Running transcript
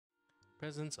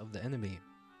presence of the enemy.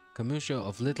 Camuscio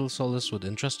of Little Solace would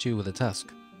entrust you with a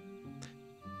task.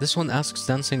 This one asks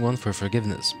Dancing One for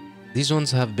forgiveness. These ones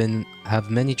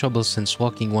have many troubles since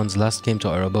Walking Ones last came to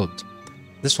our abode.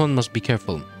 This one must be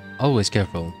careful, always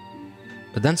careful.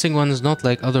 But Dancing One is not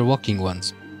like other Walking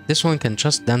Ones. This one can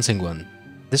trust Dancing One.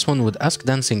 This one would ask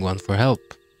Dancing One for help.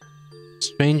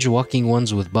 Strange Walking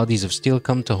Ones with bodies of steel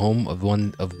come to home of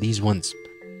one of these ones.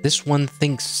 This one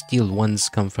thinks steel ones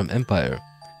come from Empire.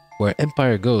 Where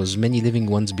Empire goes, many living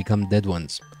ones become dead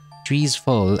ones. Trees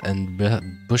fall and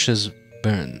bushes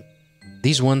burn.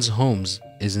 These ones' homes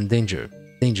is in danger.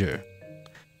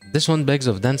 This one begs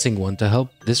of Dancing One to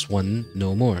help this one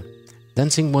no more.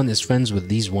 Dancing One is friends with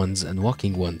these ones and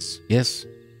Walking Ones. Yes,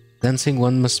 Dancing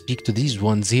One must speak to these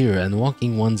ones here and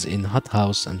Walking Ones in Hut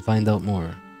House and find out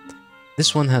more.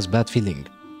 This one has bad feeling.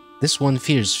 This one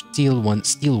fears steel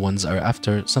ones are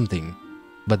after something.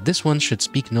 But this one should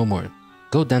speak no more.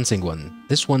 Go Dancing One.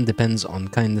 This one depends on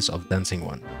kindness of Dancing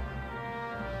One.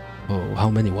 Oh, how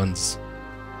many ones?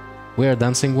 We are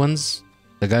Dancing Ones.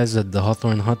 The guys at the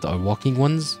Hawthorne Hut are Walking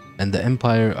Ones. And the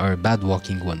Empire are bad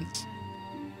Walking Ones.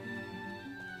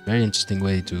 Very interesting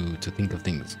way to think of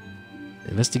things.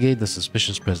 Investigate the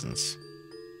suspicious presence.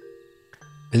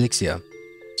 Elixia.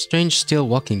 Strange steel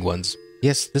Walking Ones.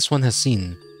 Yes, this one has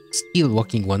seen. Steel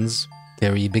Walking Ones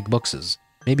carry big boxes.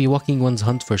 Maybe Walking Ones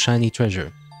hunt for shiny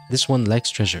treasure. This one likes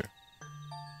treasure.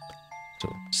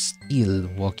 So, steel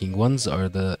Walking Ones are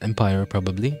the Empire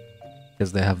probably.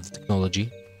 Because they have the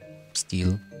technology.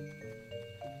 Steel.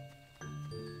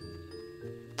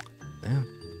 Yeah.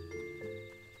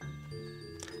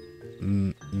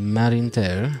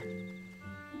 Marinter.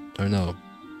 Or no.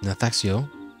 Nathaxio.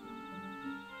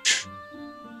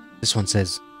 This one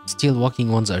says, steel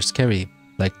Walking Ones are scary,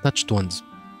 like touched ones.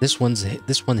 This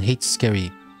one hates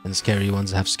scary, and scary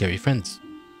ones have scary friends.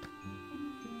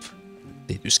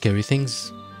 They do scary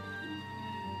things.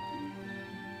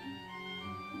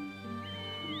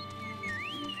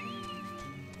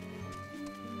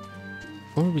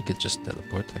 Or we could just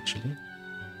teleport, actually.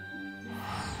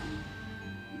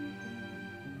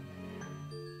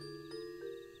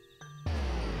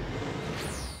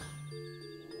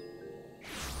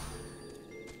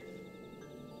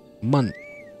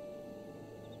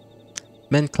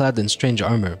 Men clad in strange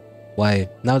armor. Why,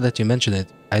 now that you mention it,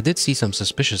 I did see some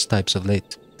suspicious types of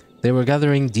late. They were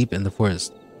gathering deep in the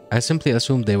forest. I simply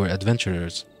assumed they were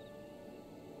adventurers.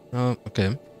 Oh,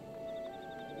 okay.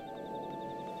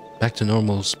 Back to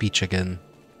normal speech again.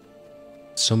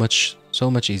 So much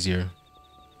easier.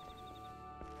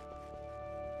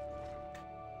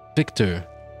 Victor.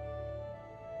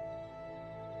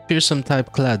 Fearsome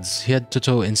type clads, head to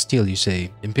toe in steel, you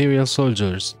say. Imperial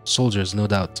soldiers, no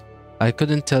doubt. I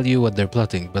couldn't tell you what they're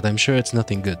plotting, but I'm sure it's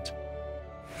nothing good.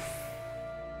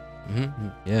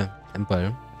 Yeah,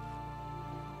 Empire.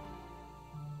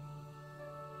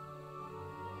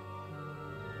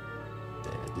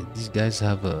 Did these guys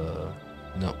have a...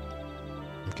 No.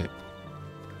 Okay.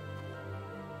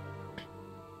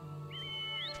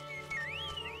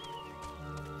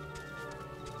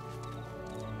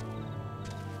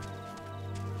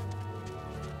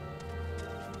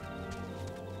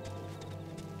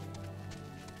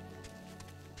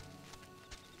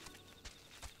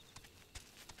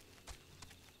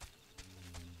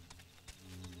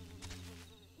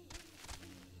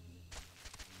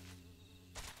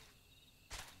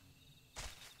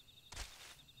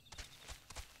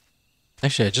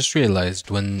 Actually, I just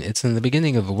realized when it's in the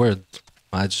beginning of a word,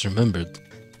 I just remembered.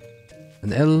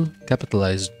 An L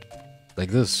capitalized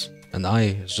like this, an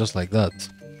I is just like that.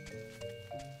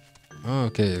 Oh,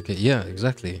 okay, yeah,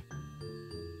 exactly.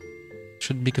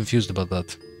 Shouldn't be confused about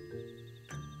that.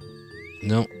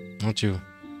 No, not you.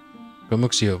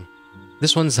 Promuxio.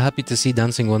 This one's happy to see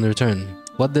Dancing One return.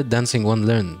 What did Dancing One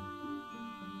learn?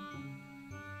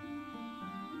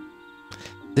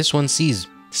 This one sees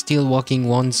steel Walking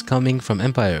Ones coming from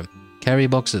Empire, carry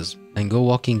boxes, and go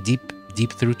walking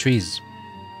deep through trees.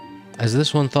 As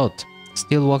this one thought,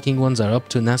 steel Walking Ones are up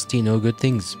to nasty no good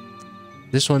things.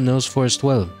 This one knows forest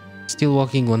well. Steel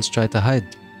Walking Ones try to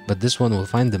hide, but this one will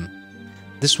find them.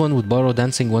 This one would borrow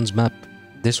Dancing One's map.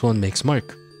 This one makes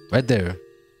mark. Right there.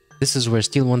 This is where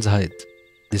steel ones hide.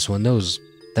 This one knows.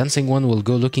 Dancing One will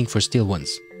go looking for steel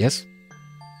ones. Yes?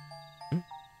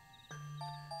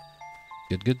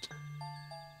 Good.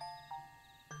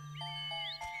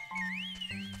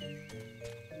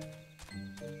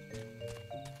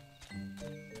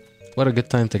 What a good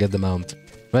time to get the mount.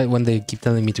 Right when they keep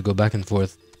telling me to go back and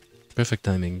forth. Perfect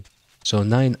timing. So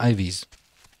 9 Ivies.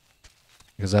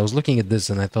 Because I was looking at this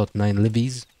and I thought 9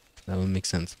 Libbies. That would make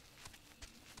sense.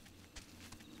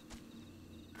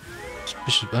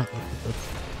 Bishop.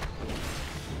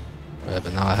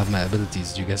 But now I have my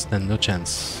abilities. You guys stand no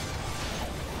chance.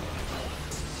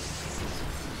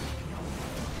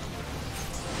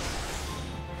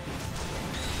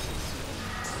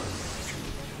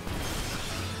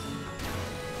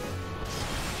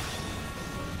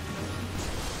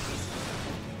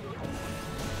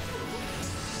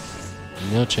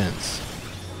 No chance.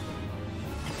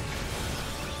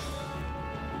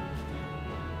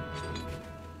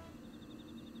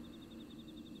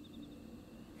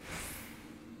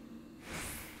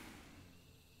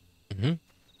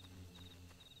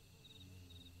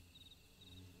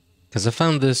 Because I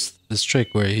found this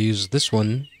trick where you use this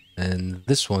one and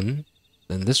this one,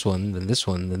 then this one, then this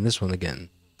one, then this one again.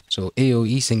 So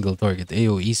AoE single target,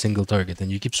 AoE single target,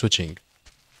 and you keep switching.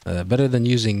 Better than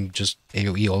using just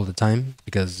AoE all the time,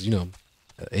 because you know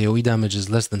AoE damage is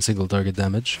less than single target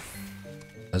damage,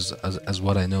 as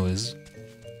what I know is.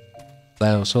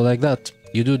 So like that,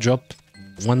 you do drop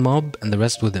one mob and the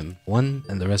rest with him, one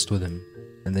and the rest with him,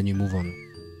 and then you move on.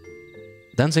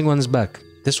 Dancing one is back.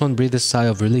 This one breathed a sigh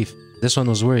of relief. This one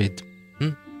was worried.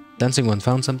 Dancing one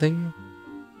found something?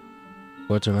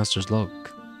 Quartermaster's log.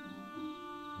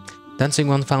 Dancing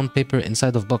one found paper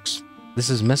inside of box. This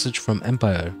is message from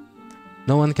Empire.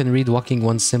 No one can read walking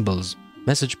one's symbols.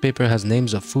 Message paper has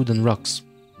names of food and rocks.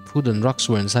 Food and rocks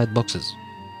were inside boxes.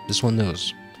 This one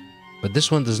knows. But this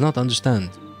one does not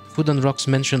understand. Food and rocks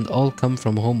mentioned all come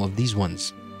from home of these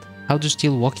ones. How do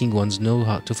still walking ones know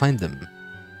how to find them?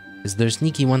 Is there a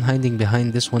sneaky one hiding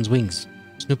behind this one's wings?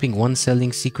 Snooping one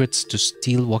selling secrets to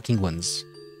steal walking ones?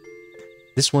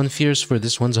 This one fears for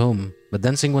this one's home, but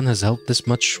Dancing one has helped this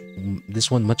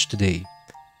one much today.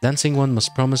 Dancing one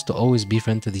must promise to always be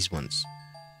friend to these ones.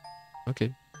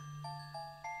 Okay.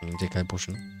 Take high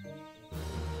potion.